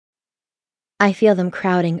I feel them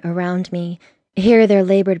crowding around me, hear their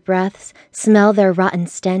labored breaths, smell their rotten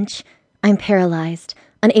stench. I'm paralyzed,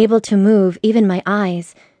 unable to move even my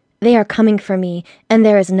eyes. They are coming for me, and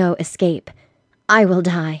there is no escape. I will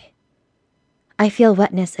die. I feel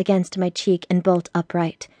wetness against my cheek and bolt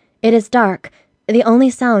upright. It is dark. The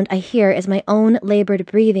only sound I hear is my own labored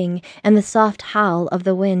breathing and the soft howl of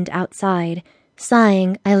the wind outside.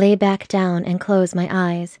 Sighing, I lay back down and close my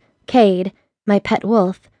eyes. Cade, my pet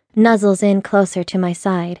wolf, nuzzles in closer to my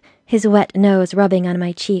side, his wet nose rubbing on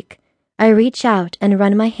my cheek. I reach out and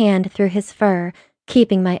run my hand through his fur,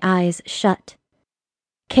 keeping my eyes shut.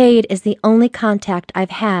 Cade is the only contact I've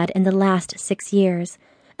had in the last 6 years,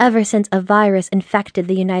 ever since a virus infected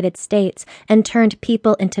the United States and turned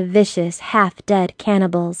people into vicious, half-dead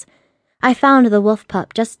cannibals. I found the wolf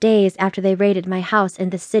pup just days after they raided my house in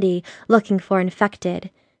the city looking for infected.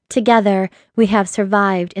 Together, we have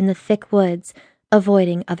survived in the thick woods,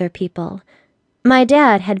 avoiding other people. My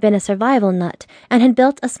dad had been a survival nut and had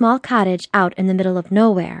built a small cottage out in the middle of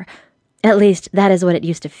nowhere. At least, that is what it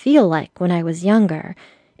used to feel like when I was younger.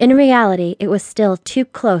 In reality, it was still too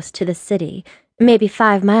close to the city, maybe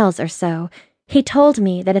 5 miles or so. He told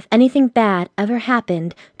me that if anything bad ever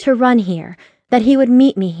happened, to run here, that he would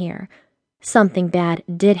meet me here. Something bad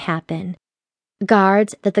did happen.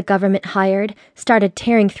 Guards that the government hired started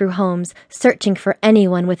tearing through homes, searching for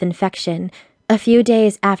anyone with infection. A few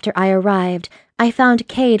days after I arrived, I found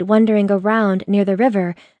Cade wandering around near the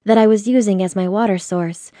river that I was using as my water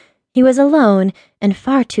source. He was alone and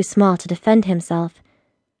far too small to defend himself.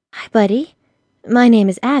 "Hi, buddy. My name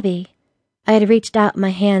is Abby." I had reached out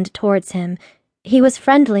my hand towards him. He was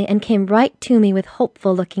friendly and came right to me with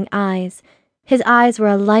hopeful-looking eyes. His eyes were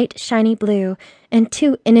a light, shiny blue, and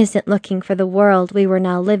too innocent-looking for the world we were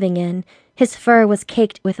now living in. His fur was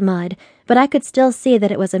caked with mud, but I could still see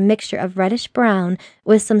that it was a mixture of reddish-brown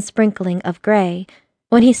with some sprinkling of gray.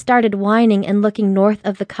 When he started whining and looking north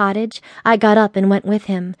of the cottage, I got up and went with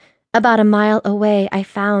him. About a mile away, I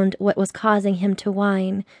found what was causing him to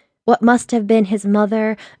whine. What must have been his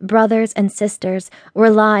mother, brothers, and sisters were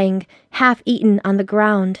lying, half-eaten on the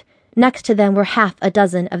ground. Next to them were half a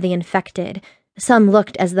dozen of the infected. Some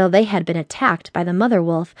looked as though they had been attacked by the mother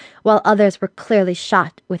wolf, while others were clearly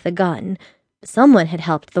shot with a gun. Someone had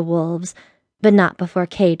helped the wolves, but not before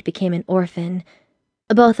Cade became an orphan.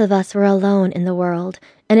 Both of us were alone in the world,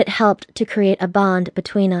 and it helped to create a bond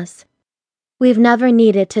between us. We've never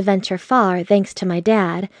needed to venture far thanks to my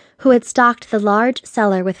dad, who had stocked the large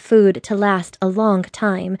cellar with food to last a long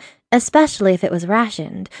time, especially if it was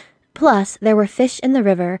rationed. Plus, there were fish in the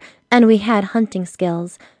river, and we had hunting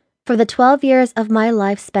skills. For the 12 years of my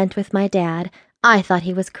life spent with my dad, I thought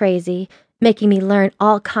he was crazy, making me learn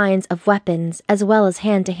all kinds of weapons as well as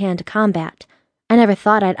hand-to-hand combat. I never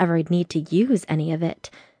thought I'd ever need to use any of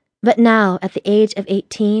it. But now, at the age of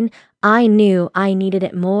 18, I knew I needed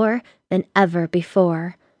it more than ever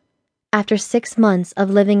before. After 6 months of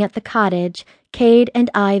living at the cottage, Cade and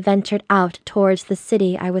I ventured out towards the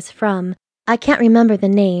city I was from. I can't remember the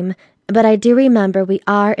name, but I do remember we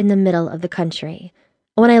are in the middle of the country.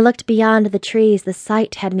 When I looked beyond the trees, the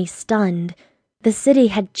sight had me stunned. The city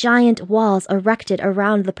had giant walls erected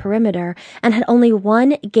around the perimeter and had only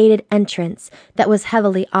one gated entrance that was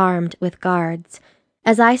heavily armed with guards.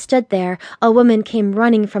 As I stood there, a woman came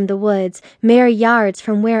running from the woods, mere yards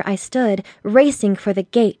from where I stood, racing for the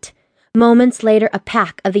gate. Moments later, a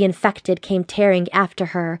pack of the infected came tearing after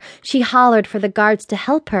her. She hollered for the guards to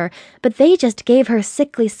help her, but they just gave her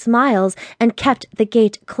sickly smiles and kept the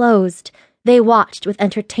gate closed. They watched with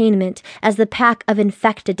entertainment as the pack of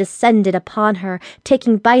infected descended upon her,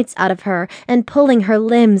 taking bites out of her and pulling her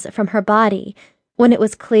limbs from her body. When it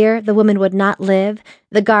was clear the woman would not live,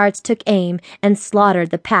 the guards took aim and slaughtered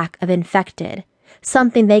the pack of infected,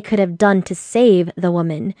 something they could have done to save the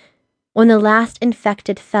woman. When the last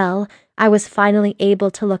infected fell, I was finally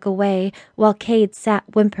able to look away while Cade sat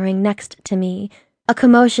whimpering next to me. A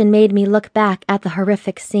commotion made me look back at the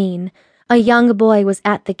horrific scene. A young boy was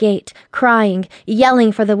at the gate, crying,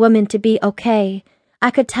 yelling for the woman to be okay.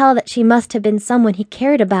 I could tell that she must have been someone he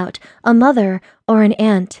cared about, a mother or an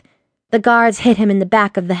aunt. The guards hit him in the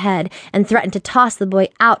back of the head and threatened to toss the boy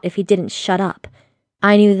out if he didn't shut up.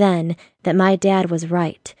 I knew then that my dad was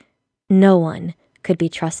right. No one could be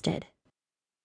trusted.